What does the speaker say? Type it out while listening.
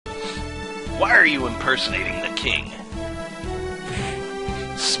Why are you impersonating the king?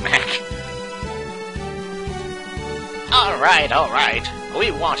 Smack. All right.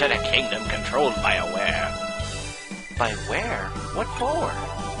 We wanted a kingdom controlled by a were. By where? What for?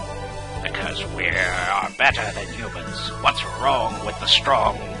 Because we are better than humans. What's wrong with the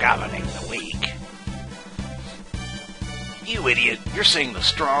strong governing the weak? You idiot. You're saying the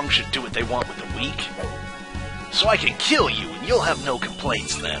strong should do what they want with the weak? So I can kill you and you'll have no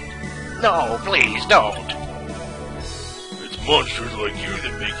complaints then. No, please don't. It's monsters like you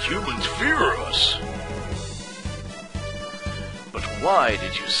that make humans fear us. But why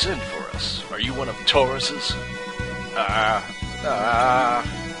did you send for us? Are you one of Taurus's?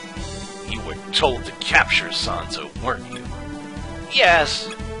 You were told to capture Sanzo, weren't you? Yes.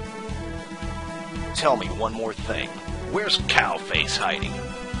 Tell me one more thing. Where's Cowface hiding?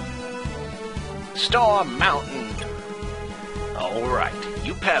 Storm Mountain. All right,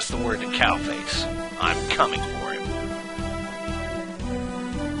 you pass the word to Cowface. I'm coming for him.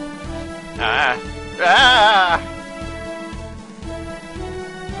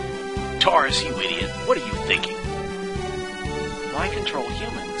 Taurus, you idiot. What are you thinking? I control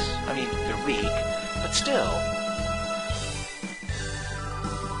humans. I mean, they're weak, but still.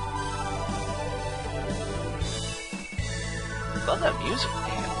 Love that music,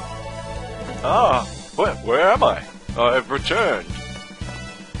 man. Ah, where am I? I've returned.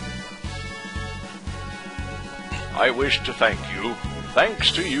 I wish to thank you.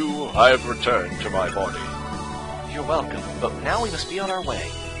 Thanks to you, I have returned to my body. You're welcome, but now we must be on our way.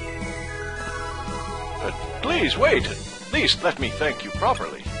 But please wait. At least let me thank you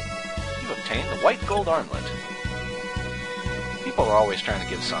properly. You've obtained the white gold armlet. People are always trying to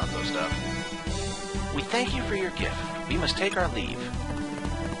give Sanzo stuff. We thank you for your gift. We must take our leave.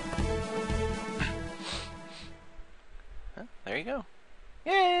 Huh, there you go.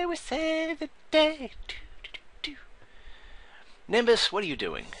 Yay, we saved the day. Nimbus, what are you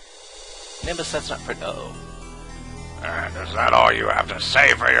doing? Nimbus, that's not for... Uh-oh. And is that all you have to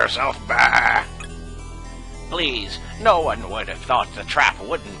say for yourself, bah? Please, no one would have thought the trap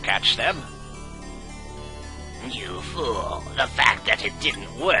wouldn't catch them. You fool. The fact that it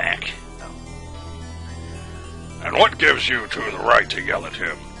didn't work. And what gives you two the right to yell at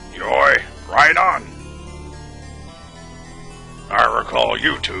him? Yoy, right on. I recall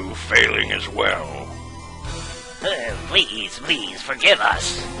you two failing as well. Please, forgive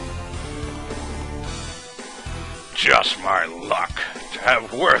us. Just my luck to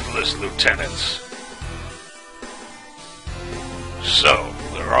have worthless lieutenants. So,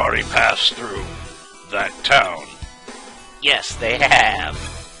 they're already passed through that town. Yes, they have.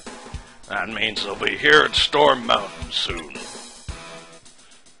 That means they'll be here at Storm Mountain soon.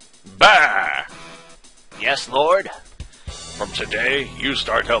 Bah! Yes, Lord? From today, you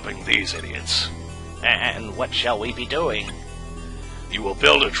start helping these idiots. And what shall we be doing? You will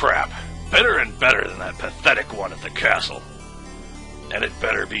build a trap, better and better than that pathetic one at the castle. And it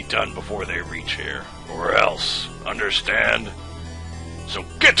better be done before they reach here, or else, understand? So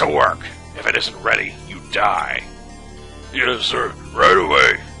get to work! If it isn't ready, you die. Yes, sir. Right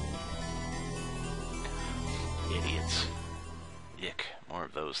away. Idiots. Ick. More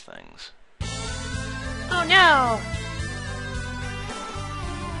of those things. Oh no!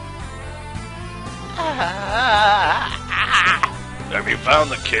 Have you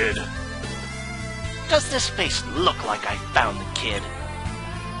found the kid? Does this face look like I found the kid?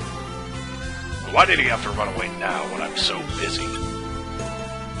 Why did he have to run away now when I'm so busy?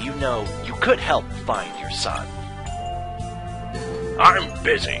 You know, you could help find your son. I'm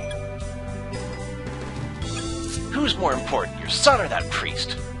busy. Who's more important, your son or that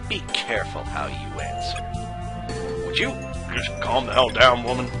priest? Be careful how you answer. Would you just calm the hell down,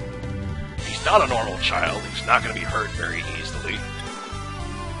 woman? He's not a normal child. He's not going to be hurt very easily.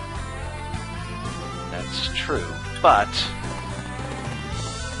 That's true, but...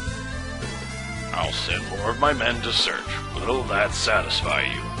 I'll send more of my men to search. Will that satisfy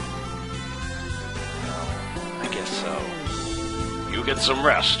you? I guess so. You get some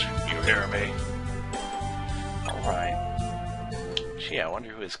rest. You hear me? Alright. Gee, I wonder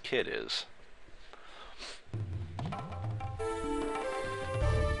who his kid is.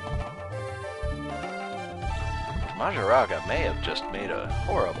 Majaraga may have just made a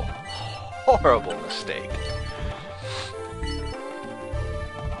horrible, horrible mistake.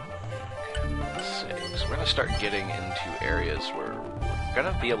 Let's see. So we're going to start getting into areas where we're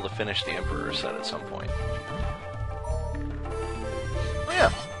going to be able to finish the Emperor set at some point. Oh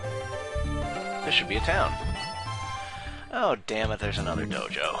yeah. This should be a town. Oh, damn it, there's another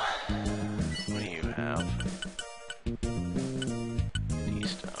dojo. What do you have?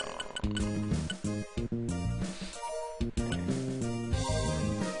 D-stone.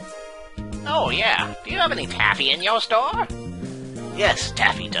 Oh, yeah. Do you have any taffy in your store? Yes,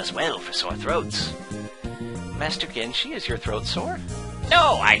 taffy does well for sore throats. Master Genshi, is your throat sore?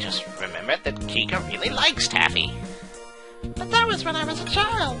 No, I just remembered that Kika really likes taffy. But that was when I was a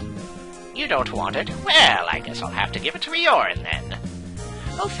child. You don't want it? Well, I guess I'll have to give it to Riorin then.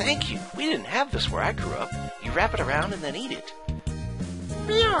 Oh, thank you. We didn't have this where I grew up. You wrap it around and then eat it.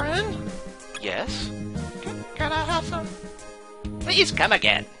 Riorin? Yes? Can I have some? Please come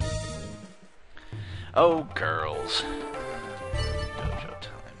again. Oh, girls. Dojo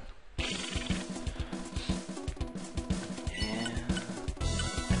time. Yeah.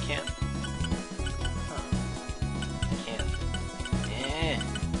 I can't. Huh. Can't. Can't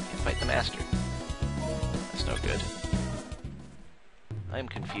fight the master. That's no good. I'm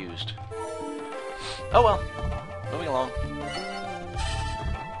confused. Oh well. Moving along.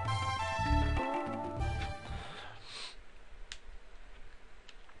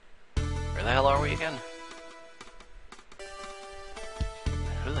 Where the hell are we again?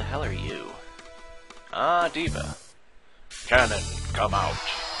 Who the hell are you? Ah, Diva. Cannon, come out.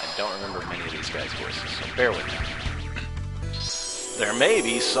 I don't remember many of these guys' voices, so bear with me. There may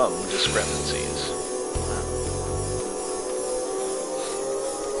be some discrepancies.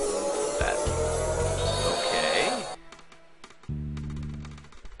 That. Okay.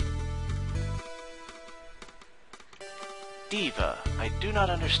 Diva, I do not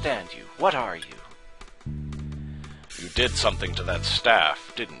understand you. What are you? You did something to that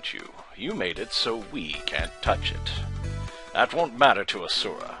staff, didn't you? You made it so we can't touch it. That won't matter to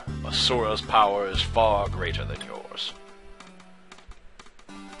Asura. Asura's power is far greater than yours.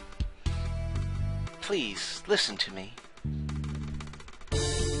 Please, listen to me.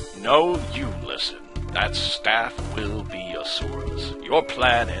 No, you listen. That staff will be Asura's. Your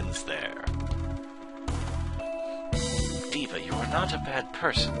plan ends there. Diva, you are not a bad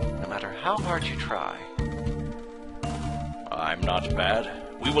person, no matter how hard you try. I'm not bad.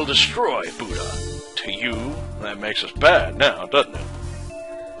 We will destroy Buddha. To you, that makes us bad now, doesn't it?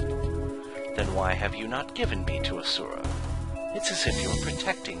 Then why have you not given me to Asura? It's as if you were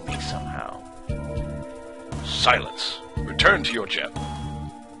protecting me somehow. Silence. Return to your gem.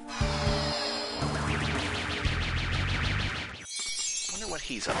 Wonder what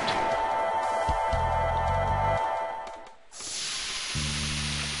he's up to.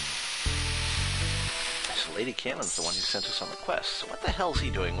 So Lady Cannon's the one who sent us on the quest, so what the hell's he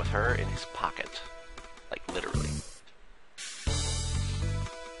doing with her in his pocket? Like, literally.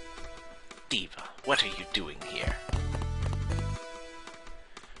 Diva, what are you doing here?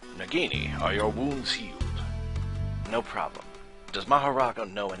 Nagini, are your wounds healed? No problem. Does Maharaga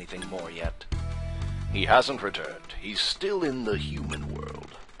know anything more yet? He hasn't returned. He's still in the human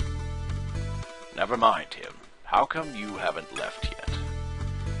world. Never mind him. How come you haven't left yet?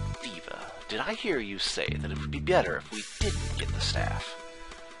 Diva, did I hear you say that it would be better if we didn't get the staff?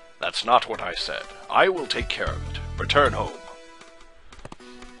 That's not what I said. I will take care of it. Return home.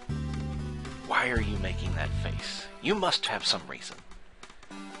 Why are you making that face? You must have some reason.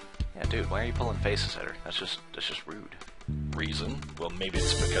 Yeah, dude, why are you pulling faces at her? That's just rude. Reason? Well, maybe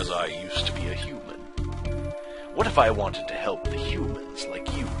it's because I used to be a human. What if I wanted to help the humans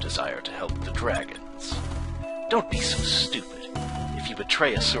like you desire to help the dragons? Don't be so stupid. If you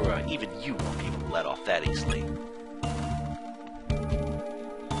betray Asura, even you won't be able to let off that easily.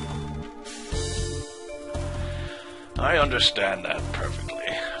 I understand that perfectly.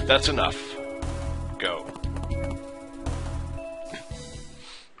 That's enough. Go.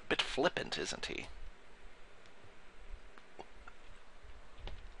 Bit flippant, isn't he?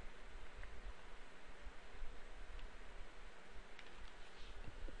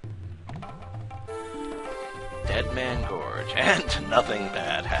 Dead Man Gorge, and nothing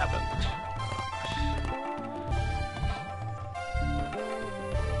bad happened.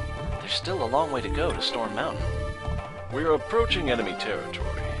 There's still a long way to go to Storm Mountain. We're approaching enemy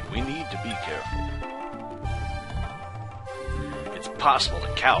territory. We need to be careful. It's possible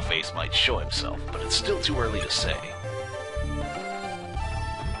that Cowface might show himself, but it's still too early to say.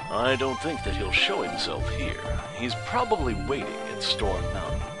 I don't think that he'll show himself here. He's probably waiting at Storm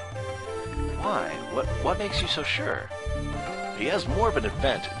Mountain. Why? What makes you so sure? He has more of an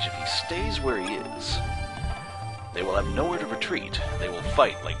advantage if he stays where he is. They will have nowhere to retreat. They will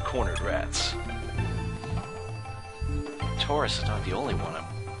fight like cornered rats. Taurus is not the only one.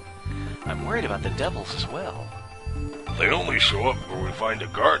 I'm worried about the devils as well. They only show up where we find a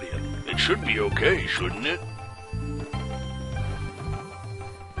guardian. It should be okay, shouldn't it?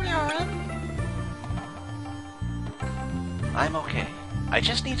 I'm okay. I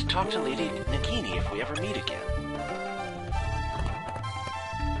just need to talk to Lady Nagini if we ever meet again.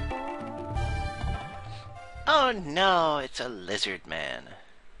 Oh no, it's a lizard man.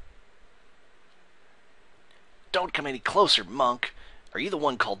 Don't come any closer, monk. Are you the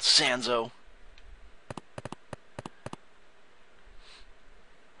one called Sanzo?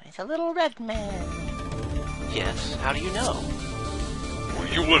 It's a little red man. Yes, how do you know? Well,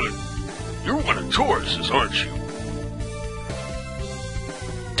 you're one of Taurus's, aren't you?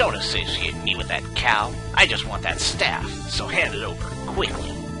 Don't associate me with that cow. I just want that staff, so hand it over,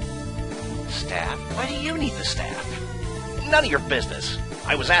 quickly. Staff? Why do you need the staff? None of your business.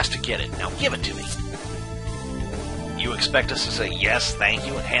 I was asked to get it. Now give it to me. You expect us to say yes, thank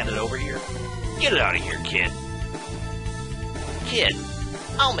you, and hand it over here? Get it out of here, kid. Kid,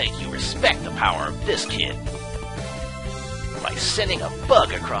 I'll make you respect the power of this kid by sending a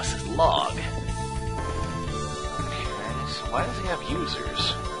bug across his log. Okay, so why does he have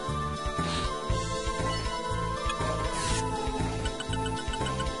users?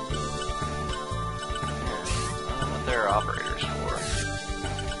 I don't know what they're operators for.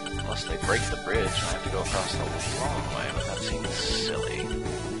 Unless they break the bridge and I have to go across the long way, but that seems silly.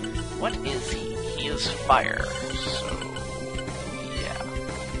 What is he? He is fire, so yeah.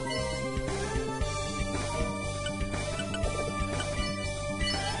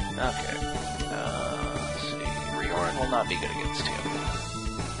 Okay. Let's see. Riorin will not be good against him.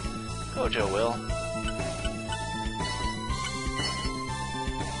 Gojo will.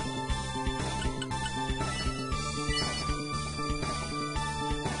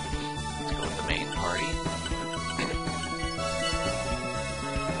 Let's go with the main party.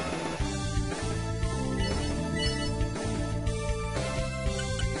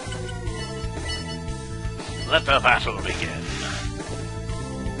 Let the battle begin.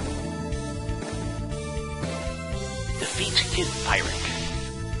 Defeat Kid Pyric.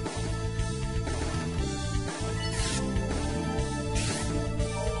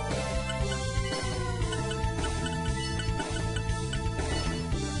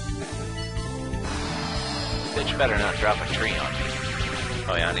 Bitch better not drop a tree on me.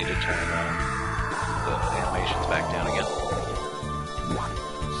 Oh yeah, I need to turn the animations back down again.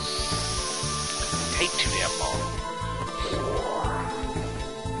 Take too damn long.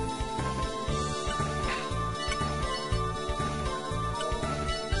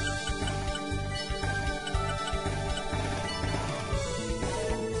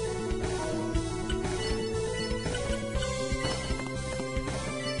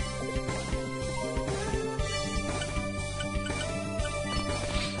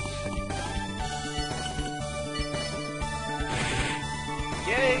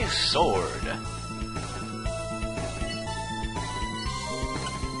 Yay, sword!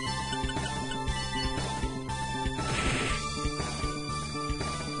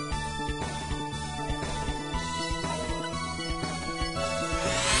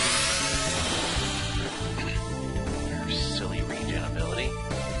 There's silly regen ability.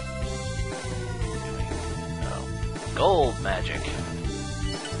 Oh. Gold magic.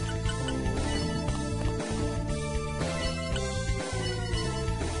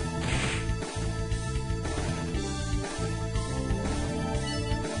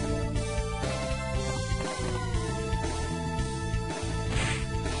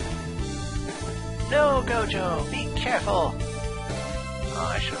 No, Gojo, be careful!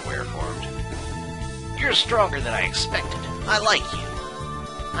 Oh, I should have wereformed. You're stronger than I expected. I like you.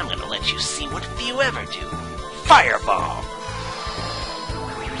 I'm gonna let you see what few ever do. Fireball!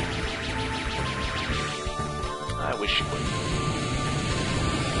 I wish you would.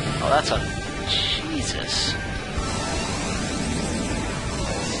 Oh, that's a... Jesus.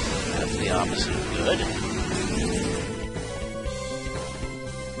 That's the opposite of good.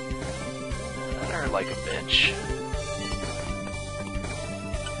 Her like a bitch.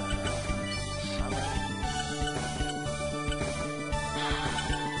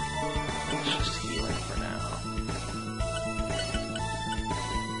 It's just healing for now.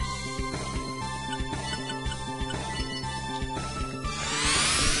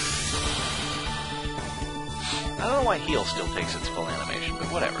 I don't know why heal still takes its full animation, but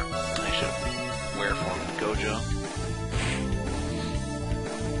whatever. I should have wereformed Gojo.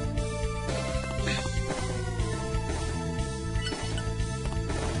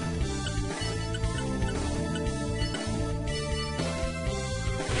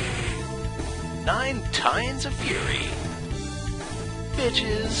 Nine Tines of Fury.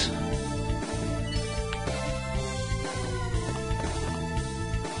 Bitches.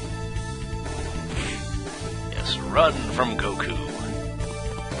 Yes, run from Goku.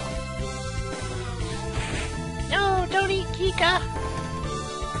 No, don't eat Kika.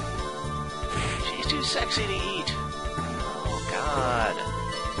 She's too sexy to eat. Oh, God.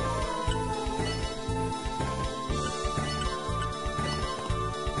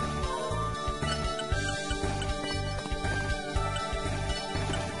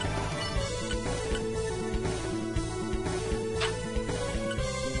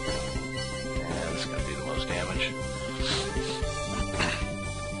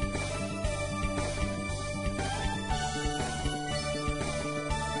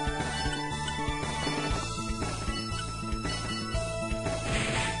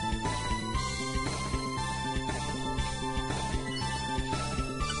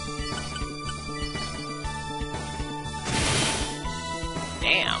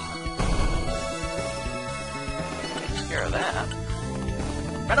 Bam! Takes care of that.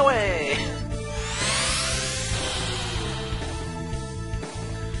 Run away!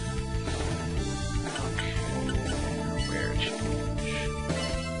 Okay. Where change?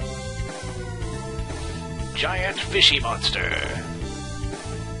 Giant fishy monster.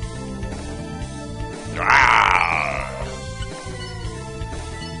 Ah!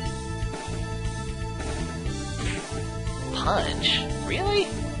 Punch? Really?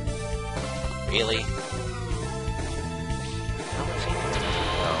 Really? Well, let's see if it's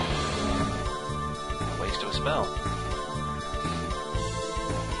well. Waste of a spell.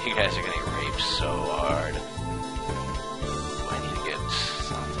 You guys are getting raped so hard. Ooh, I need to get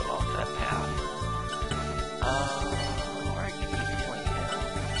something off that path. Where are you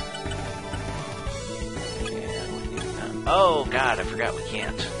going? Oh god, I forgot we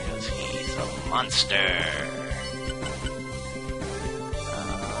can't because he's a monster.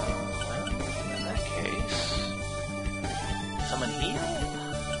 Well, in that case, summon heal?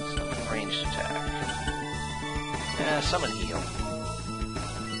 Summon ranged attack. Yeah, summon heal.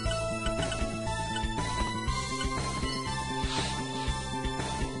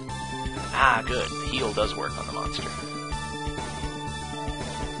 Ah, good. Heal does work on the monster.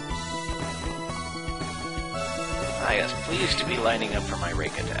 Ah, yes, pleased to be lining up for my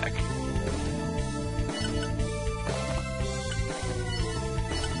rake attack.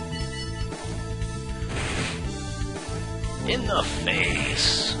 In the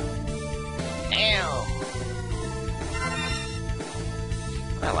face! Damn!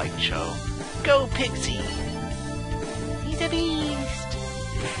 I like Cho. Go, Pixie! He's a beast!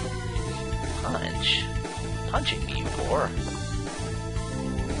 Punch. Punching me, you whore.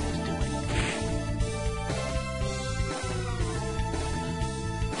 What is doing?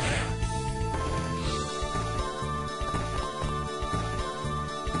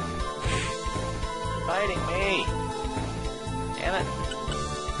 Fighting me! Damn it.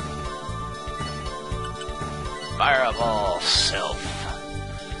 Fireball self.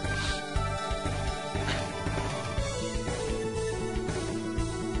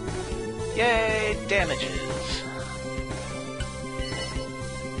 Yay, damages.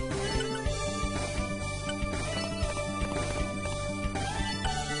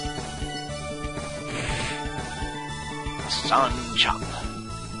 Sun chop.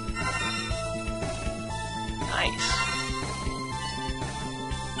 Nice.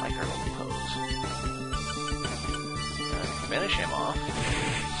 Like her little pose. Finish him off.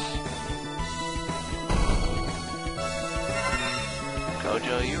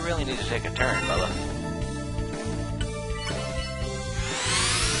 Kojo, you really need to take a turn, Bubba.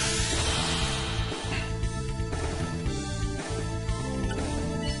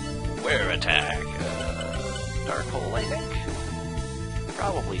 Where attack? Dark hole, I think?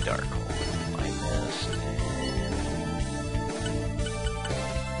 Probably dark hole. I missed.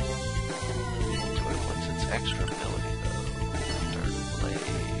 Into it. What's its extra ability, though? Dark blade.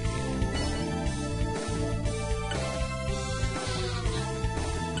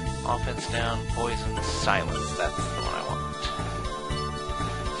 Offense down, poison, silence. That's the one I want.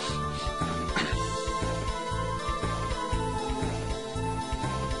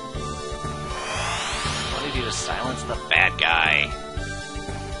 What do you do to silence the bad guy?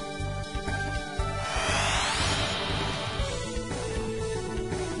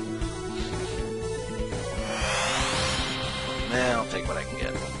 Nah, I'll take what I can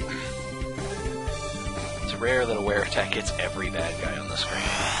get. It's rare that a wear attack hits every bad guy on the screen.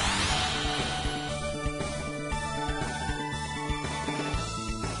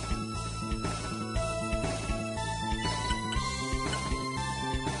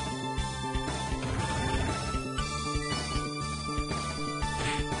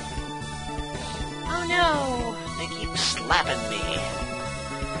 Oh no! They keep slapping me.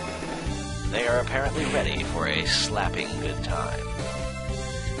 They are apparently ready for a slapping good time.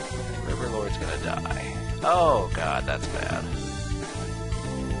 The River Lord's gonna die. Oh god, that's bad.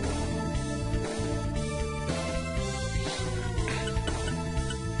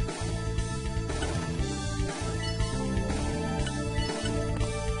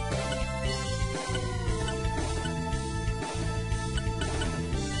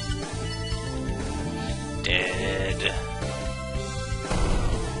 Dead.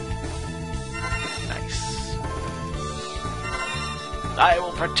 Nice. I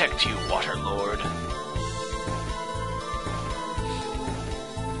will protect you, Water Lord.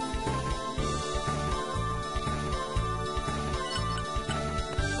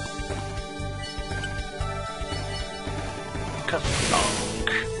 Kathunk.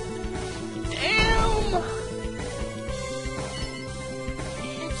 Damn!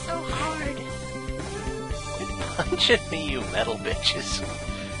 Attention me, you metal bitches.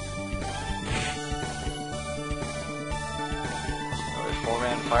 Another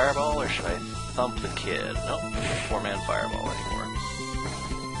 4-man fireball, or should I thump the kid? Nope, 4-man fireball anymore.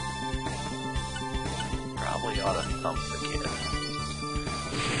 Probably ought to thump the kid.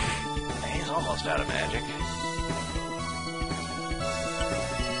 He's almost out of magic.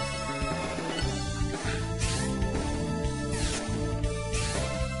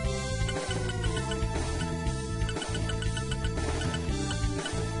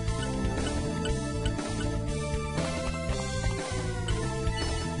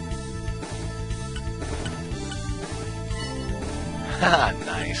 Haha,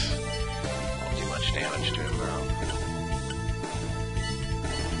 nice. Won't do much damage to him, though.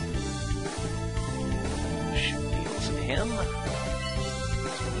 Shoot deals him.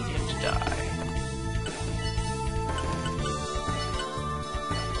 We need him to die.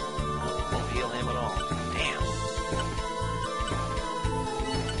 Oh, won't heal him at all. Damn.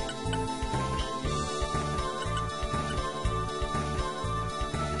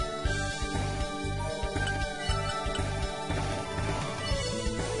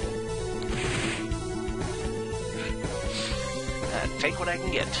 Take what I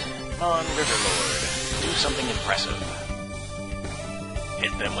can get. Come on, Riverlord. Do something impressive.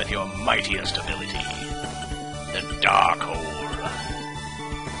 Hit them with your mightiest ability. The Dark Hole.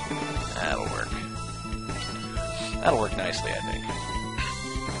 That'll work. That'll work nicely, I think.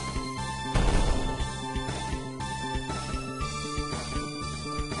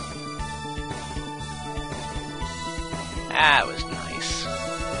 That was nice.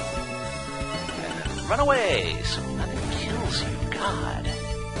 And then run away so nothing kills you. God.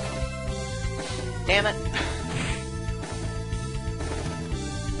 Damn it.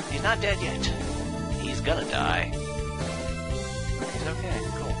 He's not dead yet. He's gonna die. He's okay,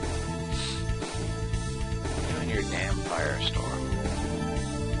 cool. You and your damn firestorm.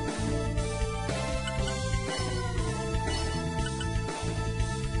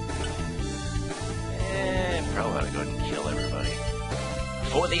 Probably ought to go ahead and kill everybody.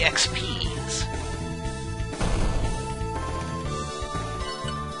 For the XPs.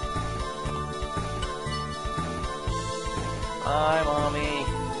 Hi, Mommy.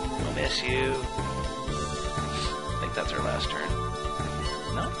 I'll miss you. I think that's her last turn.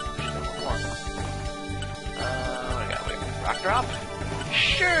 No? She's got one more. What do I got? Big rock drop?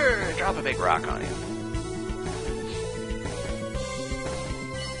 Sure! Drop a big rock on you.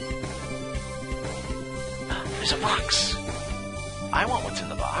 There's a box! I want what's in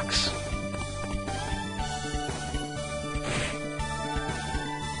the box.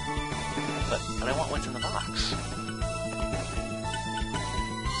 But I want what's in the box.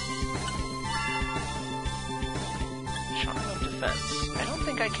 Defense. I don't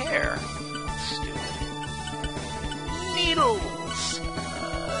think I care. Stupid. Needles!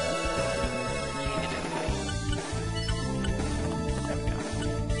 Can't get anything. There we go.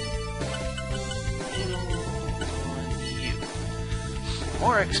 Needles on you.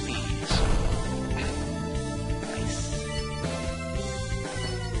 More XPs. Nice.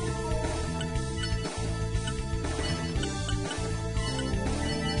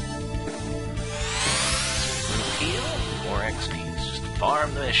 Heal. More XPs. Just farm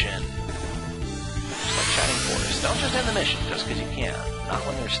the mission. Just like Shining Force. Don't just end the mission just because you can. Not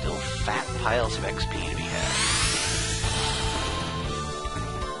when there's still fat piles of XP to be had.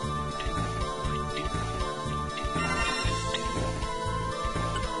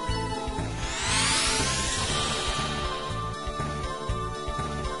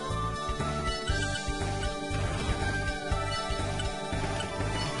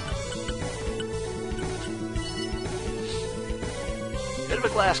 Bit of a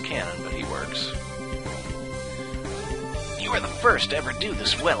glass cannon, but he works. You are the first to ever do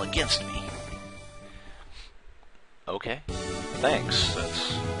this well against me. Okay. Thanks.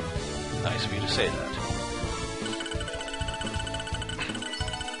 That's nice of you to say that.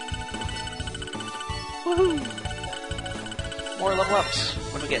 Woohoo! More level ups.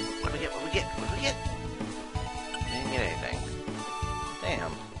 What do we get? What do we get? What do we get? What do we get? Didn't get anything.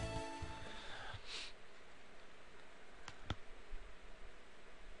 Damn.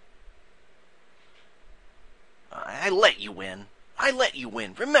 I let you win. I let you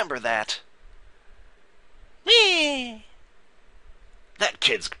win. Remember that. Me. That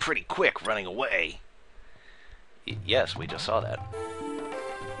kid's pretty quick running away. Yes, we just saw that.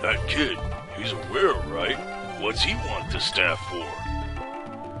 That kid, he's aware, right? What's he want the staff for?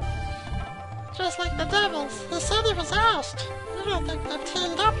 Just like the devils. He said he was asked. You don't think they've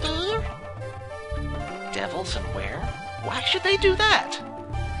teamed up, do you? Devils and where? Why should they do that?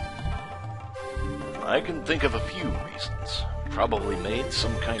 I can think of a few reasons. Probably made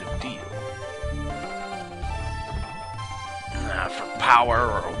some kind of deal. For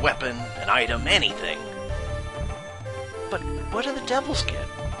power or a weapon, an item, anything. But what do the devils get?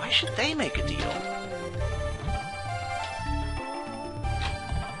 Why should they make a deal?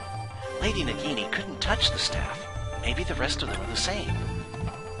 Lady Nagini couldn't touch the staff. Maybe the rest of them are the same.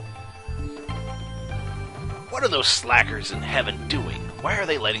 What are those slackers in heaven doing? Why are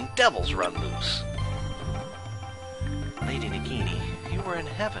they letting devils run loose? Lady Nagini, you were in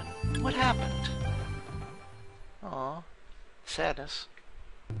heaven. What happened? Aw, sadness.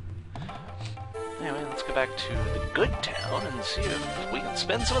 Anyway, let's go back to the good town and see if we can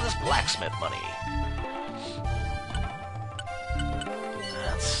spend some of this blacksmith money.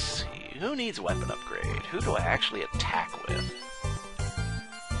 Let's see. Who needs a weapon upgrade? Who do I actually attack with?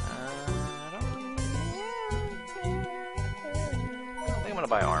 I think I'm gonna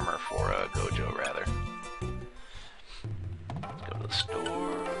buy armor for Gojo, rather. Let's go to the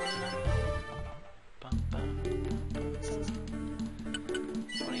store.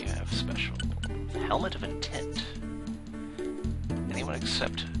 What do you have special? Helmet of Intent. Anyone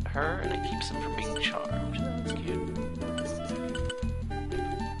except her, and it keeps them from being charmed. That's cute.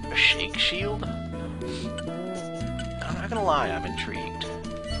 A shake shield? I'm not gonna lie, I'm intrigued.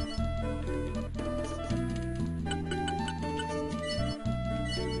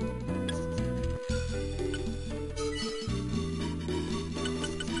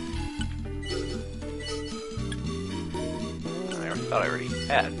 I thought I already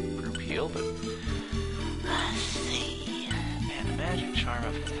had group heal, but let's see. Man, magic charm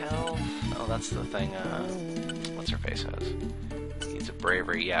of health. Oh, that's the thing. What's her face has? Needs a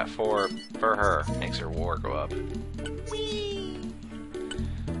bravery. Yeah, for her makes her war go up. Whee!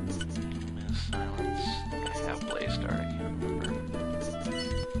 Silence. I think I have Blaze Dart. I can't remember.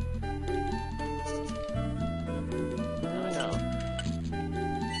 No, I don't.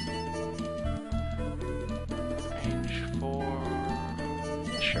 Range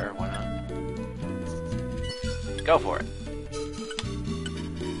 4. Sure, why not? Go for it.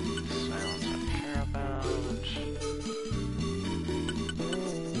 Silence I don't care about.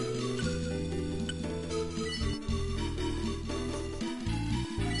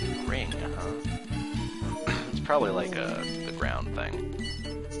 Ring, huh? It's probably like the ground thing.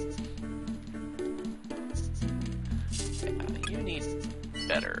 Yeah, you need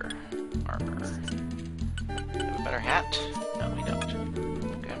better armor. Have a better hat? No, we don't.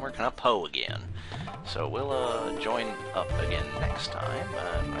 Okay, I'm working up Poe again. So we'll join up again next time.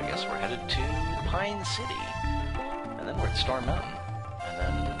 I guess we're headed to Pine City. And then we're at Storm Mountain. And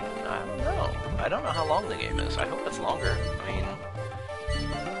then, I don't know. I don't know how long the game is. I hope it's longer. I mean,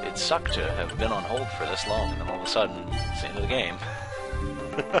 it sucked to have been on hold for this long, and then all of a sudden, it's the end of the game.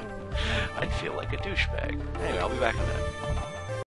 I'd feel like a douchebag. Anyway, I'll be back in a minute.